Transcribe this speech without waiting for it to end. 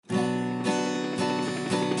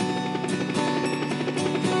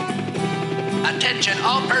Attention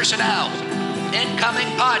all personnel. Incoming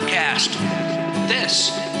podcast. This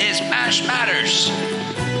is MASH Matters.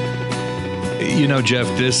 You know, Jeff,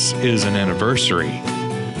 this is an anniversary.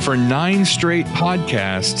 For 9 straight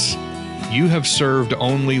podcasts, you have served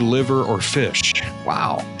only liver or fish.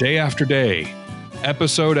 Wow. Day after day,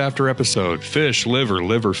 episode after episode, fish,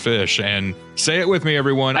 liver, fish. And say it with me,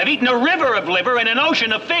 everyone. I've eaten a river of liver and an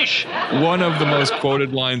ocean of fish. One of the most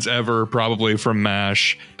quoted lines ever, probably from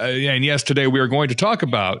MASH. And yes, today we are going to talk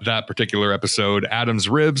about that particular episode, Adam's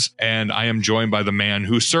Ribs. And I am joined by the man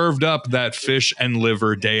who served up that fish and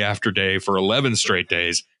liver day after day for 11 straight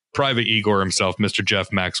days, Private Igor himself, Mr.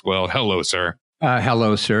 Jeff Maxwell. Hello, sir.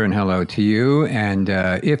 Hello, sir, and hello to you. And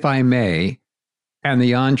if I may, and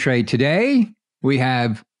the entree today, we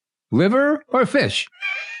have liver or fish.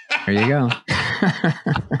 There you go.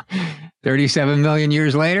 37 million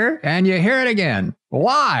years later, and you hear it again,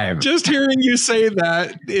 live. Just hearing you say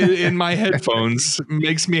that in my headphones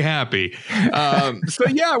makes me happy. So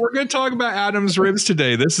yeah, we're going to talk about Adam's Ribs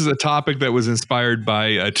today. This is a topic that was inspired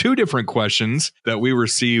by 2 different questions that we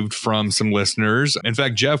received from some listeners. In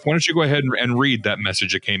fact, Jeff, why don't you go ahead and read that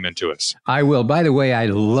message that came into us? I will. By the way, I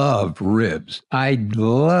love ribs. I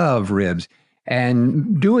love ribs.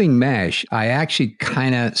 And doing MASH, I actually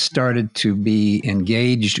kind of started to be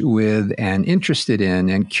engaged with and interested in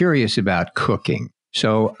and curious about cooking.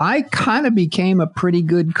 So I kind of became a pretty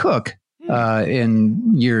good cook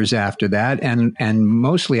in years after that. And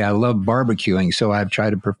mostly I love barbecuing. So I've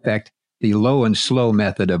tried to perfect the low and slow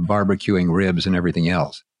method of barbecuing ribs and everything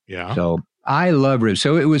else. Yeah. So I love ribs.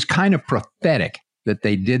 So it was kind of prophetic that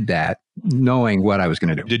they did that, knowing what I was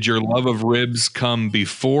going to do. Did your love of ribs come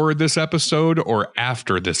before this episode or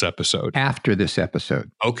after this episode? After this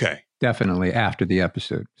episode. Okay. Definitely after the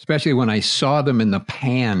episode, especially when I saw them in the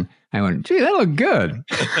pan. I went, gee, that looked good.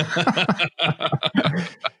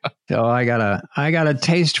 So I got a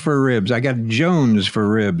taste for ribs. I got Jones for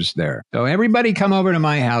ribs there. So everybody come over to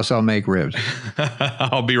my house. I'll make ribs.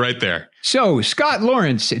 I'll be right there. So Scott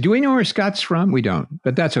Lawrence, do we know where Scott's from? We don't,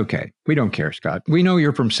 but that's okay. We don't care, Scott. We know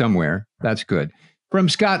you're from somewhere. That's good. From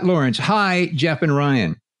Scott Lawrence. Hi, Jeff and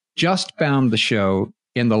Ryan. Just found the show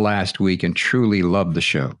in the last week and truly loved the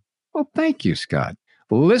show. Well, thank you, Scott.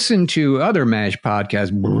 Listen to other MASH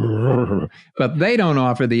podcasts, but they don't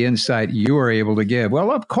offer the insight you are able to give.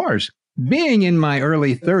 Well, of course, being in my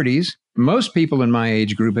early 30s, most people in my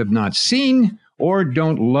age group have not seen or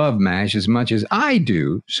don't love MASH as much as I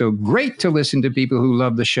do. So great to listen to people who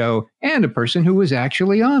love the show and a person who was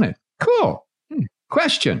actually on it. Cool.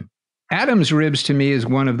 Question. Adam's Ribs to me is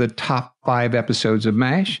one of the top 5 episodes of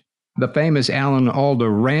MASH. The famous Alan Alda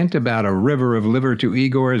rant about a river of liver to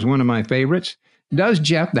Igor is one of my favorites. Does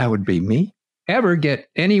Jeff, that would be me, ever get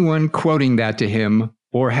anyone quoting that to him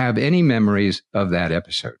or have any memories of that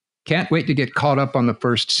episode? Can't wait to get caught up on the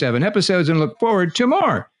first 7 episodes and look forward to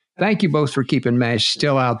more. Thank you both for keeping MASH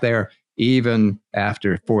still out there, even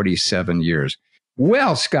after 47 years.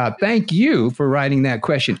 Well, Scott, thank you for writing that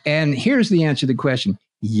question. And here's the answer to the question.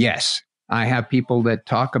 Yes, I have people that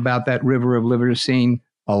talk about that river of liver scene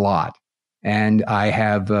a lot. And I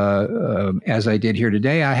have, as I did here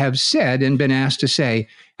today, I have said and been asked to say,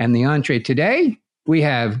 and the entree today, we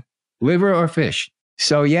have liver or fish.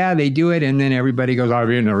 So yeah, they do it. And then everybody goes, I've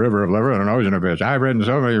eaten a river of liver and an ocean of fish. I've written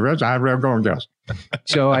so many ribs, I've go and guess.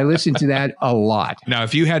 So I listen to that a lot. Now,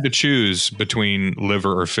 if you had to choose between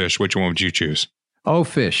liver or fish, which one would you choose? Oh,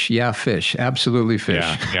 fish. Yeah, fish. Absolutely fish.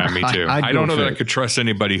 Yeah, me too. I don't know that I could trust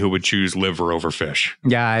anybody who would choose liver over fish.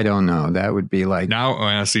 Yeah, I don't know. That would be like... Now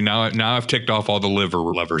I've ticked off all the liver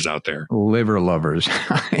lovers out there. Liver lovers.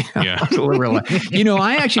 Yeah. You know,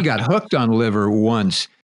 I actually got hooked on liver once.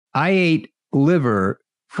 I ate liver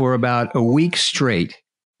for about a week straight.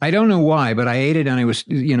 I don't know why, but I ate it and I was,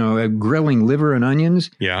 grilling liver and onions.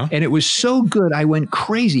 Yeah. And it was so good, I went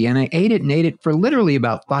crazy and I ate it for literally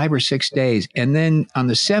about 5 or 6 days. And then on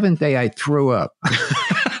the 7th day, I threw up.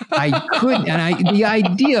 I couldn't. And the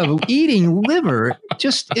idea of eating liver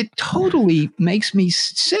it totally makes me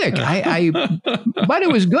sick. But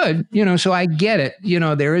it was good, so I get it.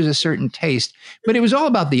 There is a certain taste, but it was all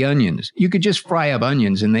about the onions. You could just fry up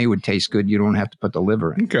onions and they would taste good. You don't have to put the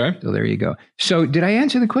liver in. Okay. So there you go. So did I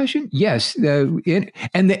answer the question? Yes.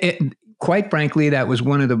 Quite frankly, that was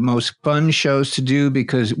one of the most fun shows to do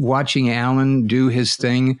because watching Alan do his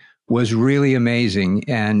thing was really amazing.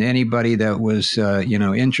 And anybody that was,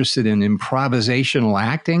 interested in improvisational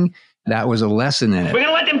acting, that was a lesson in it. We're going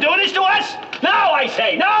to let them do this to us? No, I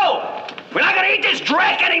say, no! We're not going to eat this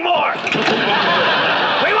dreck anymore!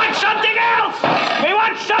 We want something else! We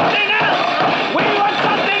want something else! We want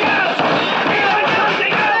something else! We want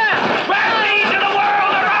something else! Where these in the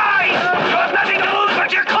world arise! You have nothing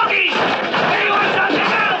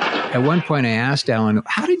At one point, I asked Alan,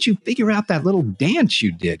 how did you figure out that little dance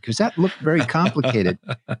you did? Because that looked very complicated.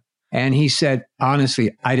 And he said,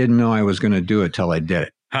 honestly, I didn't know I was going to do it till I did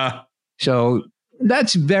it. Huh. So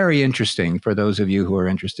that's very interesting for those of you who are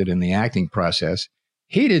interested in the acting process.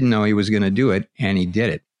 He didn't know he was going to do it, and he did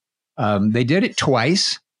it. They did it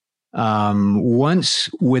twice. Once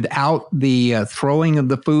without the throwing of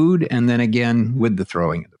the food, and then again with the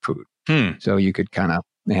throwing of the food. So you could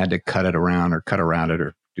they had to cut it around or cut around it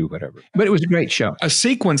or do whatever. But it was a great show. A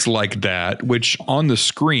sequence like that, which on the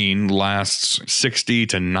screen lasts 60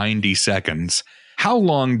 to 90 seconds. How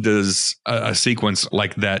long does a sequence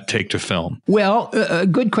like that take to film? Well, a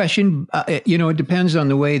good question. It depends on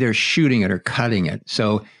the way they're shooting it or cutting it.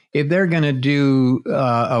 So if they're going to do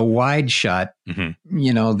a wide shot,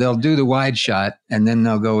 they'll do the wide shot and then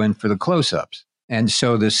they'll go in for the close-ups. And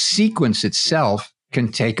so the sequence itself can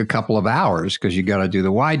take a couple of hours because you got to do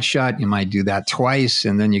the wide shot. You might do that twice,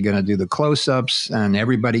 and then you're going to do the close-ups, and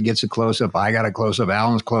everybody gets a close-up. I got a close-up,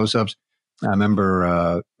 Alan's close-ups. I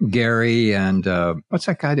remember Gary and what's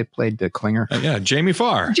that guy that played the Klinger? Jamie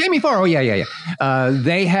Farr. Jamie Farr. Oh, yeah.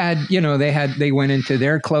 They went into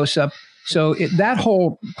their close-up. So that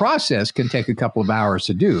whole process can take a couple of hours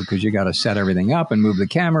to do because you got to set everything up and move the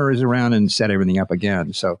cameras around and set everything up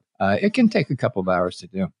again. So it can take a couple of hours to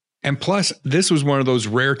do. And plus, this was one of those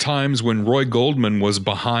rare times when Roy Goldman was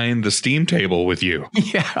behind the steam table with you.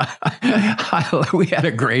 Yeah, we had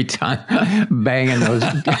a great time banging those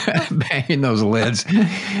lids.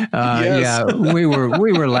 Yeah, we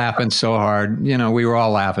were laughing so hard. We were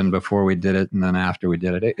all laughing before we did it, and then after we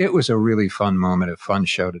did it, it was a really fun moment, a fun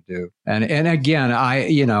show to do. And again,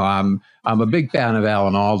 I'm a big fan of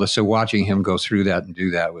Alan Alda, so watching him go through that and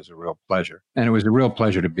do that was a real pleasure. And it was a real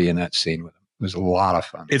pleasure to be in that scene with him. It was a lot of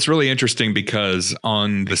fun. It's really interesting because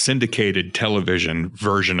on the syndicated television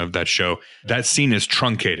version of that show, that scene is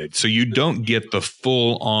truncated. So you don't get the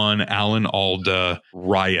full on Alan Alda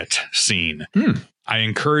riot scene. I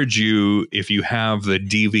encourage you, if you have the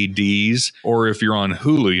DVDs or if you're on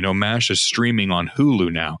Hulu, MASH is streaming on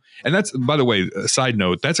Hulu now. And that's, by the way, a side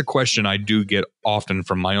note, that's a question I do get often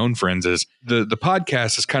from my own friends is the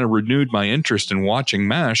podcast has kind of renewed my interest in watching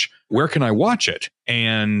MASH. Where can I watch it?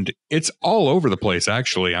 And it's all over the place,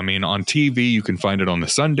 actually. I mean, on TV, you can find it on the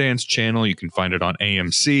Sundance Channel. You can find it on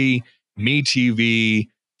AMC, MeTV,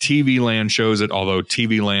 TV Land shows it, although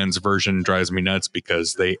TV Land's version drives me nuts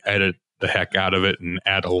because they edit the heck out of it and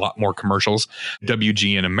add a lot more commercials.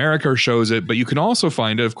 WGN America shows it, but you can also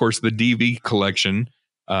find it, of course, the DV collection,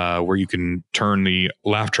 where you can turn the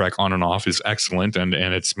laugh track on and off is excellent, and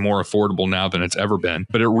it's more affordable now than it's ever been.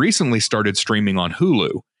 But it recently started streaming on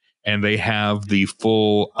Hulu, and they have the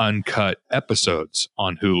full uncut episodes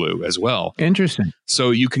on Hulu as well. Interesting.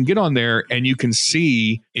 So you can get on there and you can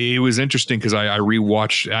see, it was interesting because I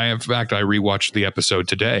rewatched the episode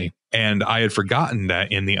today, and I had forgotten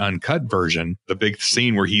that in the uncut version, the big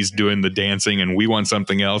scene where he's doing the dancing and we want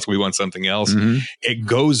something else, it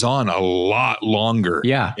goes on a lot longer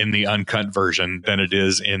in the uncut version than it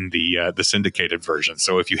is in the syndicated version.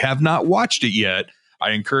 So if you have not watched it yet,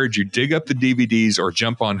 I encourage you, dig up the DVDs or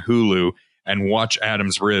jump on Hulu and watch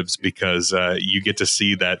Adam's Ribs because you get to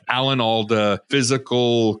see that Alan Alda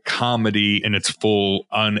physical comedy in its full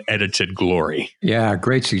unedited glory. Yeah,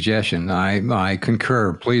 great suggestion. I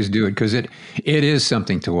concur. Please do it because it is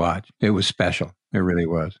something to watch. It was special. It really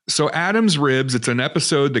was. So Adam's Ribs, it's an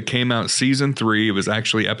episode that came out season 3. It was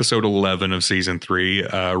actually episode 11 of season 3,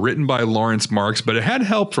 written by Lawrence Marks, but it had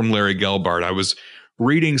help from Larry Gelbart. I was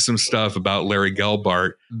reading some stuff about Larry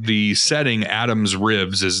Gelbart. The setting, Adam's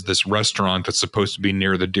Ribs, is this restaurant that's supposed to be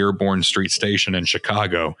near the Dearborn Street Station in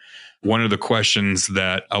Chicago. One of the questions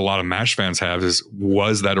that a lot of MASH fans have is,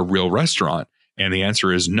 was that a real restaurant? And the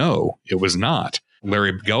answer is no, it was not.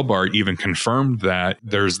 Larry Gelbart even confirmed that.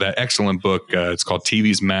 There's that excellent book. It's called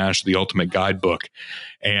TV's MASH, The Ultimate Guidebook.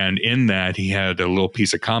 And in that, he had a little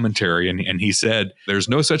piece of commentary. And he said, there's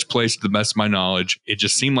no such place to the best of my knowledge. It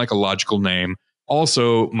just seemed like a logical name.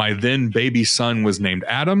 Also, my then baby son was named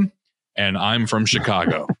Adam, and I'm from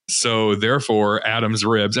Chicago. So therefore, Adam's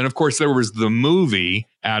Ribs. And of course, there was the movie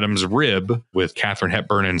Adam's Rib with Katharine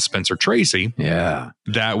Hepburn and Spencer Tracy. Yeah.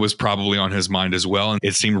 That was probably on his mind as well. And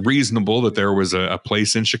it seemed reasonable that there was a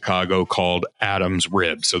place in Chicago called Adam's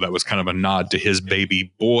Rib. So that was kind of a nod to his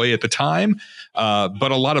baby boy at the time.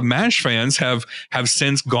 But a lot of MASH fans have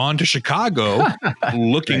since gone to Chicago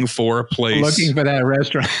looking for a place. Looking for that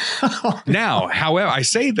restaurant. Now,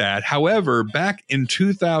 however, back in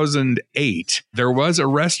 2008, there was a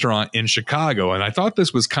restaurant in Chicago, and I thought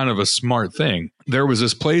this was kind of a smart thing. There was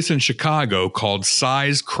this place in Chicago called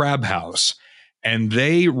Size Crab House, and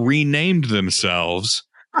they renamed themselves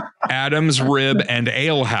Adam's Rib and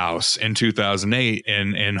Ale House in 2008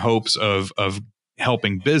 in hopes of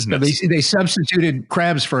helping business. So they substituted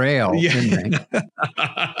crabs for ale, didn't they?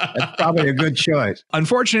 That's probably a good choice.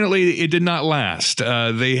 Unfortunately, it did not last.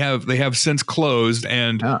 They have since closed,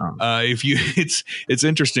 and it's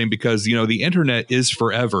interesting because the internet is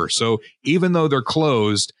forever. So even though they're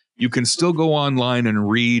closed, you can still go online and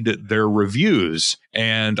read their reviews,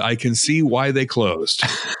 and I can see why they closed.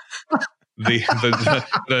 The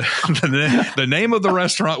name of the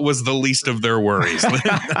restaurant was the least of their worries.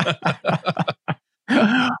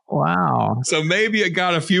 Wow. So maybe it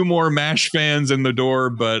got a few more MASH fans in the door,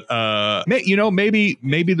 but maybe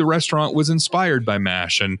the restaurant was inspired by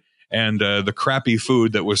MASH and the crappy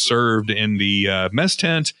food that was served in the mess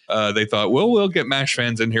tent. They thought, well, we'll get MASH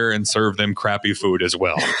fans in here and serve them crappy food as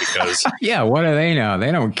well. Because yeah, what do they know?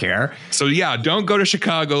 They don't care. So yeah, don't go to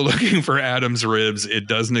Chicago looking for Adam's Ribs. It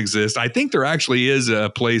doesn't exist. I think there actually is a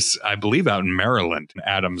place, I believe, out in Maryland,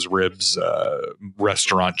 Adam's Ribs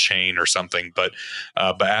restaurant chain or something. But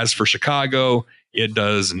as for Chicago, it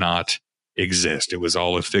does not exist. It was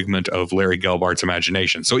all a figment of Larry Gelbart's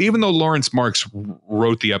imagination. So even though Lawrence Marks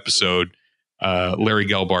wrote the episode, Larry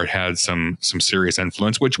Gelbart had some serious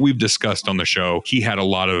influence, which we've discussed on the show. He had a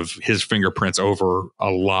lot of his fingerprints over a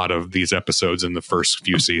lot of these episodes in the first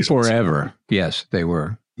few seasons. Forever. Yes, they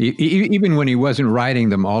were. Even when he wasn't writing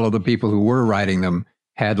them, all of the people who were writing them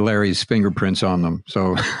had Larry's fingerprints on them.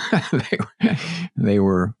 So they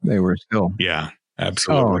were still. Yeah,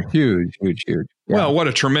 absolutely. Oh, huge. Yeah. Well, what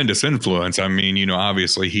a tremendous influence. I mean,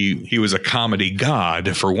 obviously he was a comedy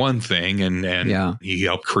god for one thing, and he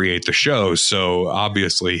helped create the show. So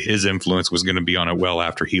obviously his influence was going to be on it well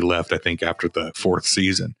after he left, I think after the 4th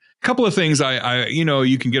season. A couple of things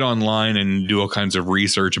you can get online and do all kinds of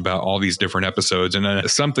research about all these different episodes.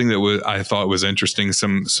 And something that I thought was interesting,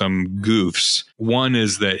 some goofs. One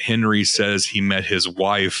is that Henry says he met his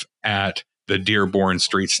wife at the Dearborn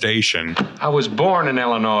Street Station. I was born in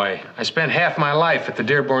Illinois. I spent half my life at the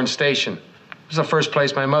Dearborn Station. It was the first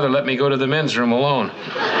place my mother let me go to the men's room alone.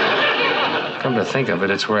 Come to think of it,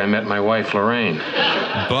 it's where I met my wife, Lorraine.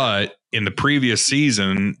 But in the previous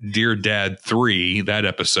season, Dear Dad 3, that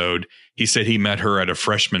episode, he said he met her at a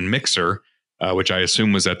freshman mixer, which I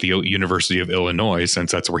assume was at the University of Illinois,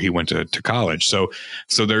 since that's where he went to college. So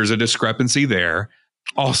there's a discrepancy there.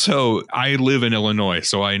 Also, I live in Illinois,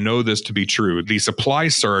 so I know this to be true. The supply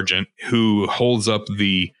sergeant who holds up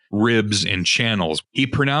the ribs in channels, he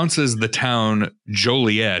pronounces the town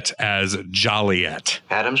Joliet as Joliet.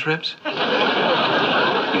 Adam's Ribs? You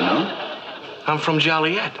know? I'm from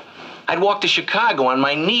Joliet. I'd walk to Chicago on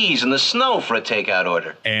my knees in the snow for a takeout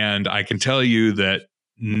order. And I can tell you that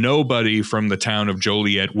nobody from the town of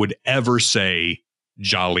Joliet would ever say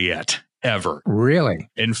Joliet. Ever. Really?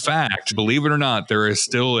 In fact, believe it or not, there is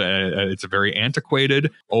still it's a very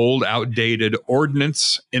antiquated, old, outdated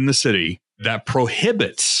ordinance in the city that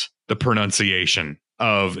prohibits the pronunciation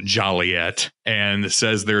of Joliet and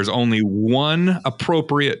says there's only one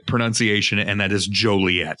appropriate pronunciation, and that is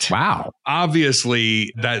Joliet. Wow.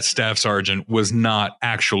 Obviously, that staff sergeant was not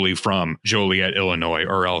actually from Joliet, Illinois,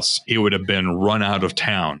 or else he would have been run out of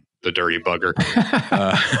town. The dirty bugger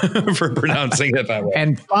for pronouncing it that way.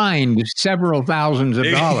 And fined several thousands of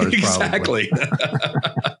dollars. Exactly.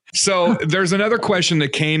 So there's another question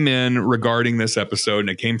that came in regarding this episode,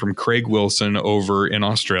 and it came from Craig Wilson over in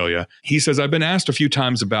Australia. He says, I've been asked a few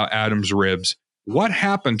times about Adam's Ribs. What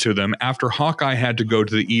happened to them after Hawkeye had to go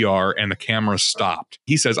to the ER and the camera stopped?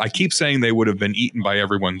 He says, I keep saying they would have been eaten by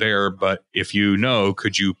everyone there, but if you know,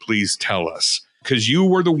 could you please tell us? Because you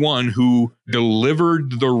were the one who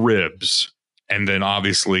delivered the ribs. And then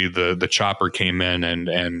obviously the chopper came in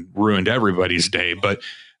and ruined everybody's day. But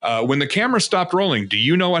when the camera stopped rolling, do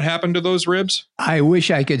you know what happened to those ribs? I wish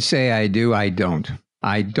I could say I do. I don't.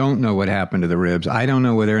 I don't know what happened to the ribs. I don't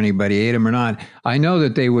know whether anybody ate them or not. I know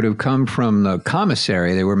that they would have come from the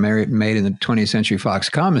commissary. They were made in the 20th Century Fox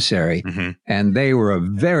commissary. Mm-hmm. And they were a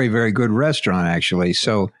very, very good restaurant, actually.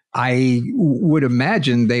 So I would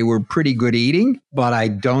imagine they were pretty good eating, but I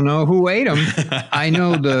don't know who ate them. I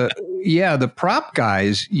know the prop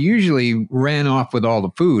guys usually ran off with all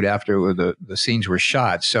the food after the scenes were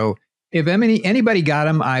shot. So if anybody got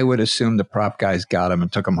them, I would assume the prop guys got them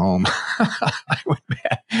and took them home. I would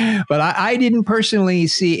bet. But I didn't personally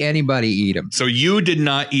see anybody eat them. So you did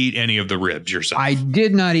not eat any of the ribs yourself? I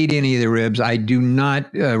did not eat any of the ribs. I do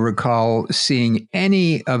not recall seeing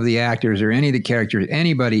any of the actors or any of the characters,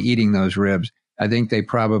 anybody eating those ribs. I think they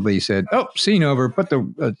probably said, "Oh, scene over. Put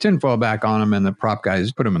the tinfoil back on them," and the prop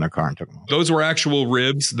guys put them in their car and took them home. Those were actual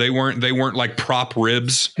ribs. They weren't like prop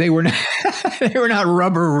ribs. They were not. They were not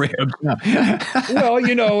rubber ribs. No. Well,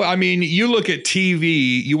 you look at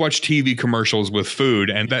TV. You watch TV commercials with food,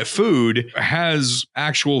 and that food has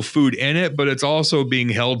actual food in it, but it's also being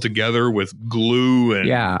held together with glue. And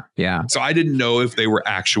yeah. So I didn't know if they were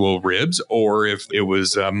actual ribs or if it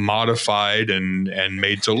was modified and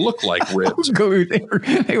made to look like ribs.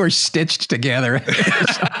 They were stitched together. They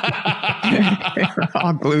were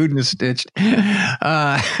all glued and stitched.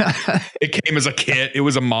 It came as a kit. It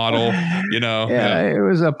was a model, Yeah, it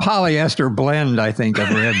was a polyester blend, I think, of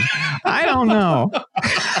ribs. I don't know.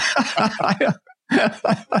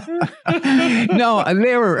 No,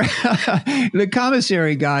 they were the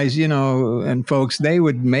commissary guys, and folks, they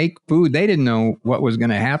would make food. They didn't know what was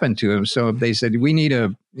going to happen to them. So if they said, we need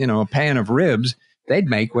a pan of ribs, they'd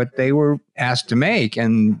make what they were asked to make,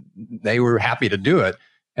 and they were happy to do it.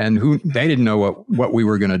 And they didn't know what we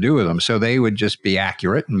were going to do with them. So they would just be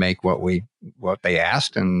accurate and make what they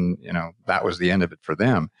asked. And, that was the end of it for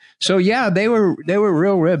them. So yeah, they were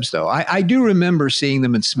real ribs though. I do remember seeing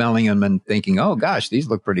them and smelling them and thinking, oh gosh, these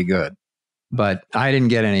look pretty good, but I didn't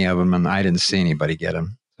get any of them and I didn't see anybody get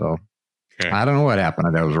them. So okay. I don't know what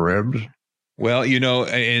happened to those ribs. Well,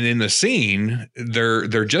 and in the scene,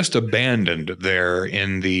 they're just abandoned there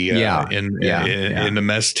in the in the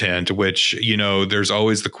mess tent, which, there's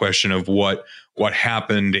always the question of what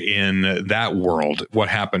happened in that world. What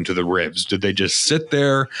happened to the ribs? Did they just sit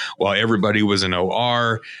there while everybody was in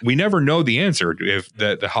OR? We never know the answer if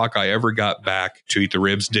the Hawkeye ever got back to eat the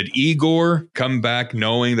ribs. Did Igor come back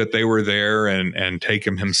knowing that they were there and take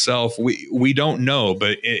him himself? We don't know.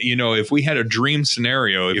 But, if we had a dream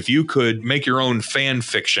scenario, if you could make your own fan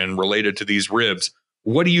fiction related to these ribs,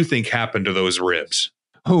 what do you think happened to those ribs?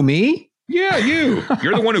 Who, me? Yeah, you.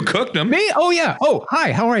 You're the one who cooked them. Me? Oh, yeah. Oh,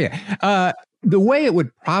 hi. How are you? The way it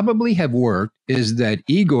would probably have worked is that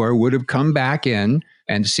Igor would have come back in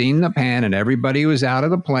and seen the pan and everybody was out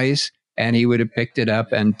of the place, and he would have picked it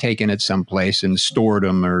up and taken it someplace and stored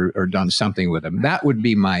them or done something with them. That would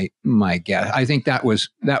be my guess. I think that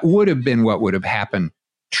would have been what would have happened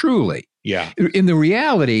truly. Yeah. In the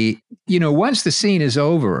reality, once the scene is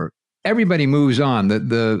over, everybody moves on.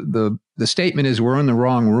 The statement is we're in the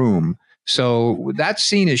wrong room. So that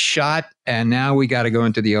scene is shot, and now we got to go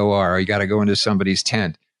into the OR. You got to go into somebody's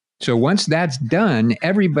tent. So once that's done,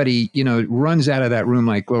 everybody, runs out of that room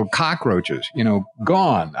like little cockroaches,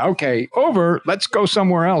 gone. Okay, over. Let's go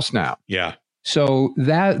somewhere else now. Yeah. So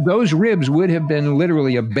those ribs would have been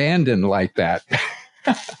literally abandoned like that.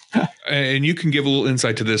 And you can give a little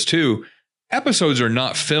insight to this too. Episodes are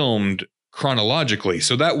not filmed chronologically.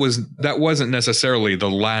 So that wasn't necessarily the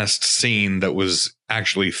last scene that was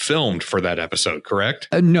actually filmed for that episode, correct?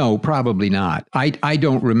 No, probably not. I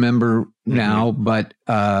don't remember now, but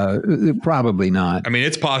probably not. I mean,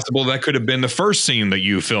 it's possible that could have been the first scene that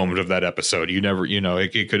you filmed of that episode. You never,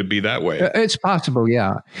 it could be that way. It's possible,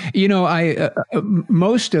 yeah.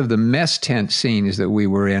 Most of the mess tent scenes that we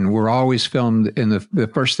were in were always filmed in the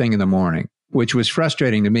first thing in the morning, which was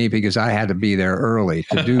frustrating to me because I had to be there early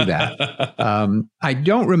to do that. I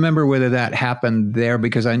don't remember whether that happened there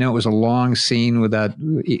because I know it was a long scene with that,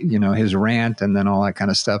 his rant and then all that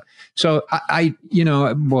kind of stuff. So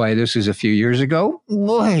boy, this is a few years ago,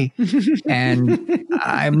 boy. And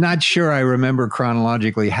I'm not sure I remember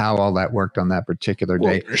chronologically how all that worked on that particular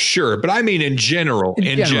day. Well, sure. But I mean, in general,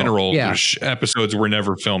 yeah. Episodes were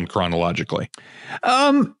never filmed chronologically.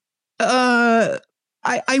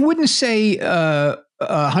 I wouldn't say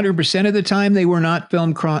 100% of the time they were not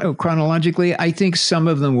filmed chronologically. I think some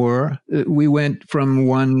of them were. We went from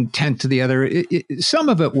one tent to the other. Some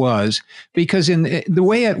of it was because in the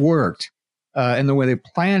way it worked and the way the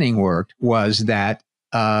planning worked was that,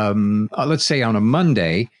 let's say on a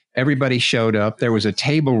Monday, everybody showed up. There was a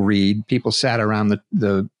table read. People sat around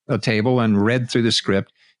the table and read through the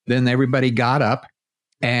script. Then everybody got up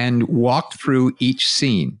and walked through each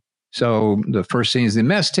scene. So the first scene is the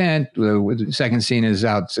mess tent. The second scene is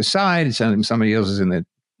outside. Somebody else is in the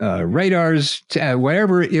radars.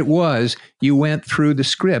 Wherever it was, you went through the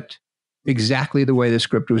script exactly the way the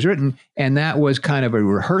script was written. And that was kind of a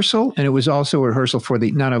rehearsal. And it was also a rehearsal for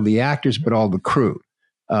not only the actors, but all the crew.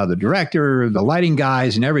 The director, the lighting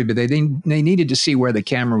guys, and everybody. They needed to see where the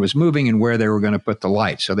camera was moving and where they were going to put the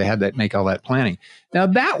light. So they had to make all that planning. Now,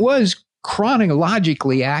 that was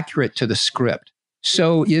chronologically accurate to the script.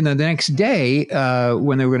 So, the next day,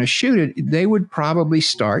 when they were going to shoot it, they would probably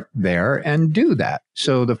start there and do that.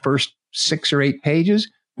 So the first 6 or 8 pages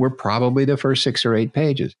were probably the first 6 or 8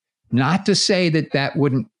 pages. Not to say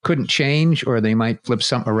that couldn't change, or they might flip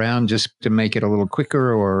something around just to make it a little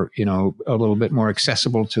quicker, or a little bit more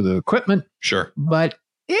accessible to the equipment. Sure. But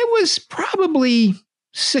it was probably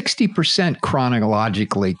 60%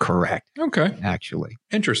 chronologically correct. Okay. Actually.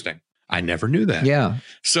 Interesting. I never knew that. Yeah.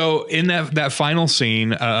 So in that final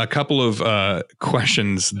scene, a couple of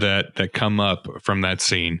questions that come up from that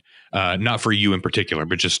scene. Not for you in particular,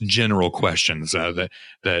 but just general questions that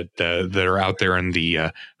are out there in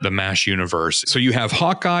the MASH universe. So you have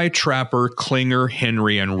Hawkeye, Trapper, Klinger,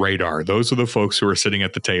 Henry, and Radar. Those are the folks who are sitting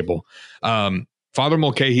at the table. Father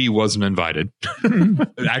Mulcahy wasn't invited.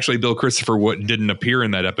 Actually, Bill Christopher didn't appear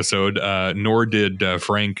in that episode, nor did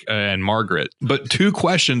Frank and Margaret. But two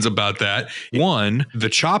questions about that. One, the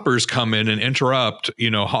choppers come in and interrupt,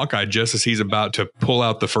 Hawkeye just as he's about to pull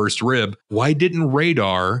out the first rib. Why didn't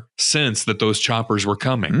Radar sense that those choppers were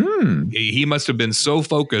coming? He must have been so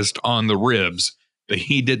focused on the ribs that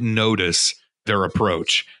he didn't notice their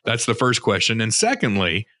approach. That's the first question. And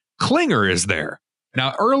secondly, Klinger is there.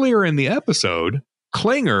 Now, earlier in the episode,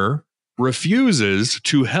 Klinger refuses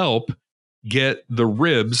to help get the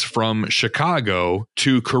ribs from Chicago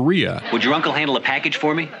to Korea. Would your uncle handle a package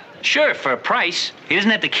for me? Sure, for a price. He doesn't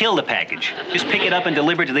have to kill the package. Just pick it up and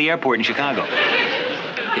deliver it to the airport in Chicago.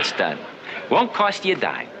 It's done. Won't cost you a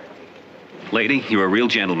dime. Lady, you're a real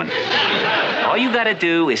gentleman. All you gotta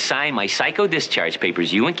do is sign my psycho discharge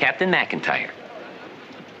papers, you and Captain McIntyre.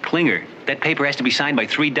 Klinger, that paper has to be signed by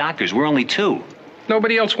 3 doctors. We're only 2.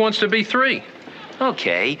 Nobody else wants to be 3.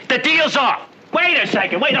 Okay. The deal's off. Wait a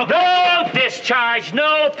second. Wait. No discharge,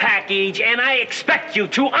 no package, and I expect you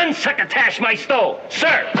to unsuccotash my stove,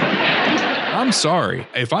 sir. I'm sorry.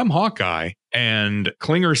 If I'm Hawkeye and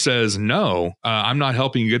Klinger says, no, I'm not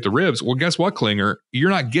helping you get the ribs. Well, guess what, Klinger?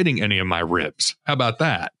 You're not getting any of my ribs. How about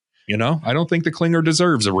that? I don't think the Klinger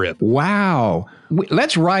deserves a rib. Wow.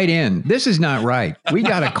 Let's write in. This is not right. We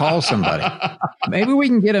got to call somebody. Maybe we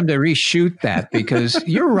can get him to reshoot that, because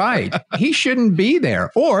you're right. He shouldn't be there.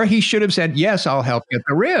 Or he should have said, yes, I'll help get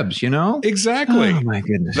the ribs, Exactly. Oh, my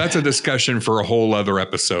goodness. That's a discussion for a whole other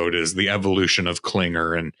episode, is the evolution of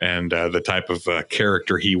Klinger and the type of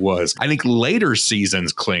character he was. I think later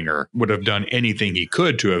seasons, Klinger would have done anything he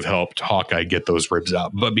could to have helped Hawkeye get those ribs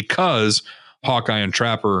out. But because Hawkeye and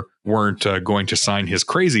Trapper weren't going to sign his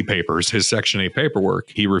crazy papers, his Section 8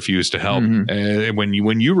 paperwork, he refused to help. When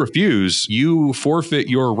you refuse, you forfeit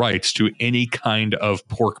your rights to any kind of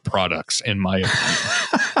pork products, in my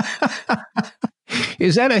opinion.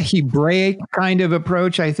 Is that a Hebraic kind of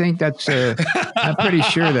approach? I think that's, I'm pretty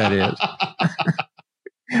sure that is.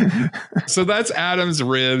 So that's Adam's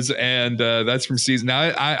ribs, and that's from season.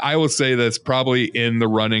 Now, I will say that's probably in the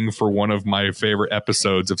running for one of my favorite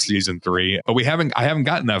episodes of season 3. But I haven't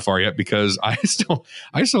gotten that far yet, because I still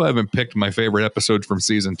haven't picked my favorite episode from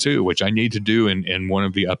season 2, which I need to do in one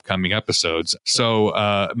of the upcoming episodes.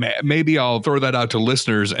 So maybe I'll throw that out to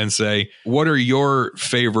listeners and say, what are your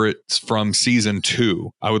favorites from season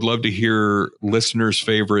 2? I would love to hear listeners'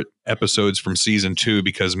 favorite episodes from season 2,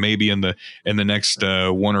 because maybe in the next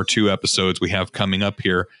 1 or 2 episodes we have coming up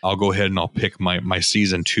here, I'll go ahead and I'll pick my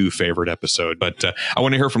season 2 favorite episode. But I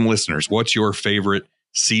want to hear from listeners. What's your favorite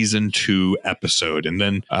season 2 episode? And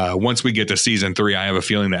then once we get to season 3, I have a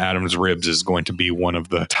feeling that Adam's Ribs is going to be one of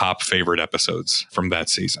the top favorite episodes from that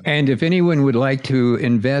season. And if anyone would like to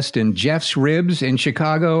invest in Jeff's Ribs in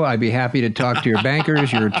Chicago, I'd be happy to talk to your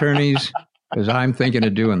bankers, your attorneys, because I'm thinking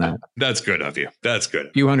of doing that. That's good of you. That's good.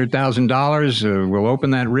 A few $100,000. We'll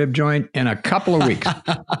open that rib joint in a couple of weeks.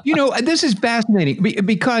 This is fascinating,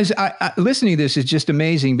 because listening to this is just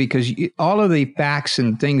amazing, because all of the facts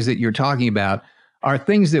and things that you're talking about are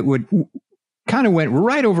things that would kind of went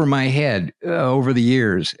right over my head over the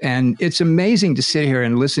years. And it's amazing to sit here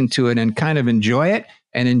and listen to it and kind of enjoy it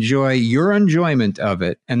and enjoy your enjoyment of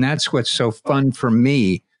it. And that's what's so fun for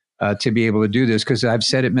me. To be able to do this, because I've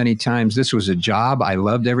said it many times, this was a job. I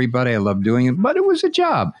loved everybody. I loved doing it, but it was a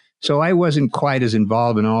job. So I wasn't quite as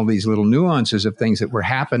involved in all these little nuances of things that were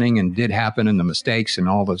happening and did happen, and the mistakes and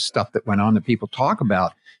all the stuff that went on that people talk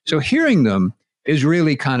about. So hearing them is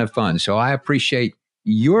really kind of fun. So I appreciate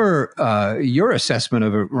your assessment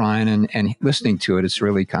of it, Ryan, and listening to it. It's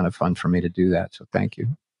really kind of fun for me to do that. So thank you.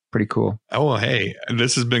 Pretty cool. Oh, well, hey,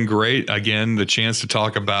 this has been great. Again, the chance to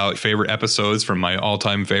talk about favorite episodes from my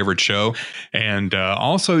all-time favorite show. And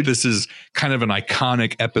also, this is kind of an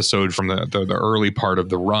iconic episode from the early part of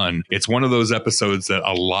the run. It's one of those episodes that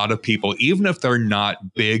a lot of people, even if they're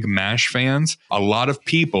not big MASH fans, a lot of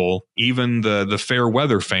people, even the fair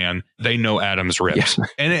weather fan, they know Adam's Ribs. Yeah.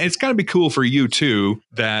 And it's got to be cool for you, too,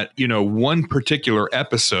 that, one particular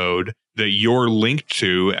episode that you're linked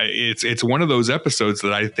to. It's one of those episodes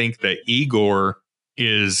that I think that Igor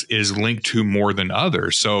is linked to more than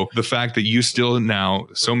others. So the fact that you still now,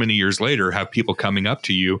 so many years later, have people coming up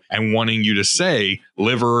to you and wanting you to say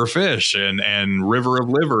liver or fish and river of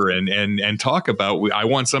liver and talk about, I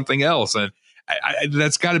want something else. And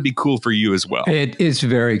that's got to be cool for you as well. It is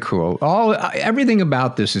very cool. Everything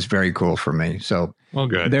about this is very cool for me. So well,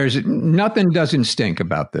 good. There's nothing doesn't stink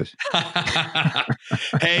about this.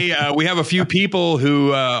 Hey, we have a few people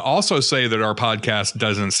who also say that our podcast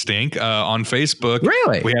doesn't stink on Facebook.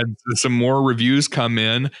 Really? We had some more reviews come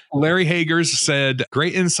in. Larry Hagers said,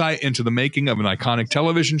 great insight into the making of an iconic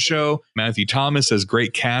television show. Matthew Thomas says,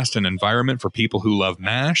 great cast and environment for people who love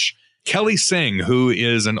MASH. Kelly Singh, who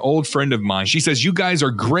is an old friend of mine, she says, you guys are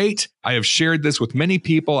great. I have shared this with many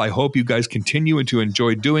people. I hope you guys continue to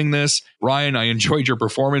enjoy doing this. Ryan, I enjoyed your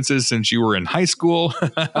performances since you were in high school.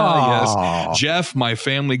 Yes. Jeff, my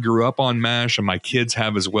family grew up on MASH and my kids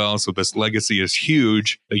have as well. So this legacy is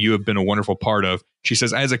huge that you have been a wonderful part of. She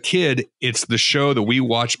says, as a kid, it's the show that we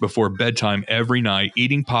watched before bedtime every night,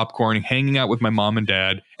 eating popcorn, hanging out with my mom and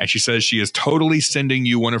dad. And she says she is totally sending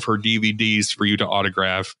you one of her DVDs for you to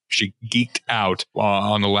autograph. She geeked out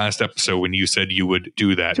on the last episode when you said you would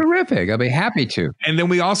do that. Terrific. I'll be happy to. And then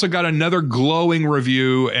we also got another glowing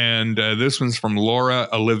review. And this one's from Laura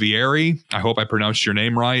Olivieri. I hope I pronounced your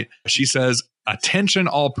name right. She says, attention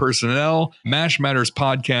all personnel. MASH Matters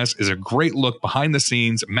podcast is a great look behind the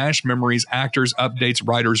scenes. MASH memories, actors, updates,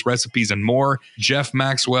 writers, recipes, and more. Jeff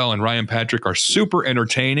Maxwell and Ryan Patrick are super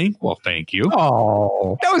entertaining. Well, thank you.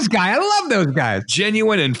 Oh, those guys. I love those guys.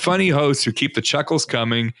 Genuine and funny hosts who keep the chuckles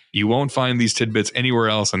coming. You won't find these tidbits anywhere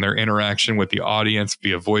else, and their interaction with the audience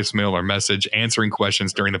via voicemail or message, answering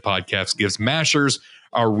questions during the podcast gives Mashers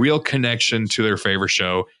a real connection to their favorite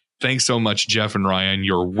show. Thanks so much, Jeff and Ryan.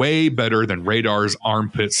 You're way better than Radar's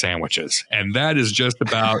armpit sandwiches. And that is just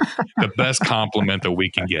about the best compliment that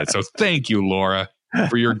we can get. So thank you, Laura,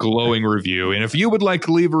 for your glowing review. And if you would like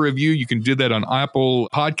to leave a review, you can do that on Apple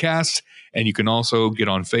Podcasts. And you can also get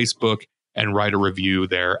on Facebook and write a review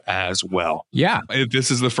there as well. Yeah. If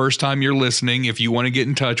this is the first time you're listening, if you want to get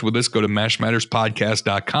in touch with us, go to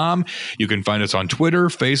mashmatterspodcast.com. You can find us on Twitter,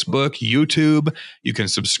 Facebook, YouTube. You can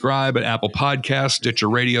subscribe at Apple Podcasts, Stitcher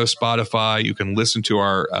Radio, Spotify. You can listen to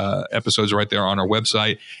our episodes right there on our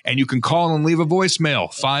website. And you can call and leave a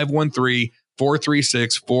voicemail,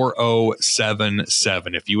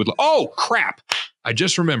 513-436-4077. If you would. Oh, crap. I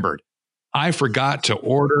just remembered. I forgot to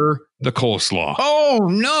order the coleslaw. Oh,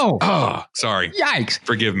 no. Oh, sorry. Yikes.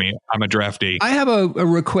 Forgive me. I'm a draftee. I have a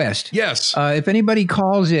request. Yes. If anybody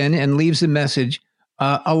calls in and leaves a message,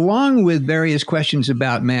 along with various questions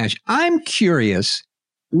about MASH, I'm curious,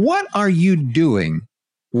 what are you doing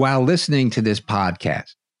while listening to this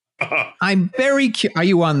podcast? I'm very curious. Are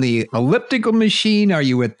you on the elliptical machine? Are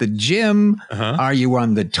you at the gym? Are you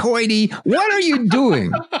on the toity? What are you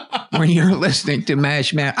doing when you're listening to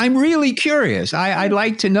MASH? I'm really curious. I'd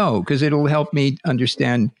like to know because it'll help me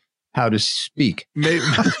understand how to speak. Maybe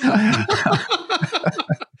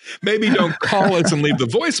don't call us and leave the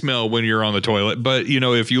voicemail when you're on the toilet. But, you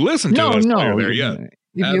know, if you listen to us while you're there, yeah.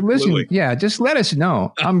 If you listen, just let us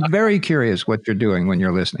know. I'm very curious what you're doing when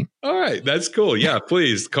you're listening. All right. That's cool. Yeah,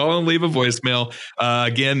 please call and leave a voicemail.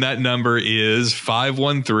 Again, that number is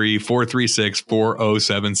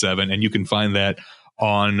 513-436-4077. And you can find that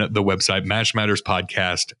on the website,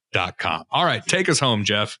 mashmatterspodcast.com. All right. Take us home,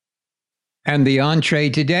 Jeff. And the entree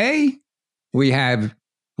today, we have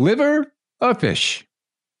liver of fish.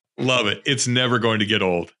 Love it. It's never going to get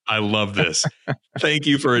old. I love this. Thank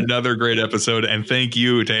you for another great episode. And thank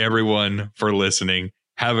you to everyone for listening.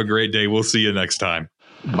 Have a great day. We'll see you next time.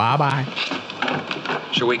 Bye-bye.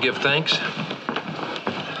 Should we give thanks?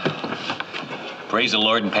 Praise the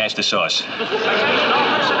Lord and pass the sauce. Attention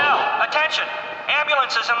all personnel. Attention.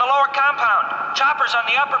 Ambulances in the lower compound. Choppers on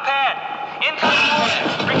the upper pad. Incoming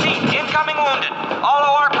wounded. Repeat. Incoming wounded. All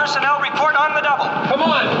OR personnel report on the double. Come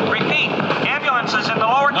on. Repeat. Ambulances in the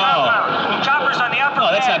lower compound. Choppers on the upper Oh,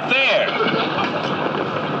 that's pad. not fair.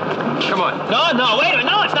 Come on. No, wait a minute.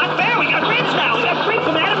 No, it's not fair. We got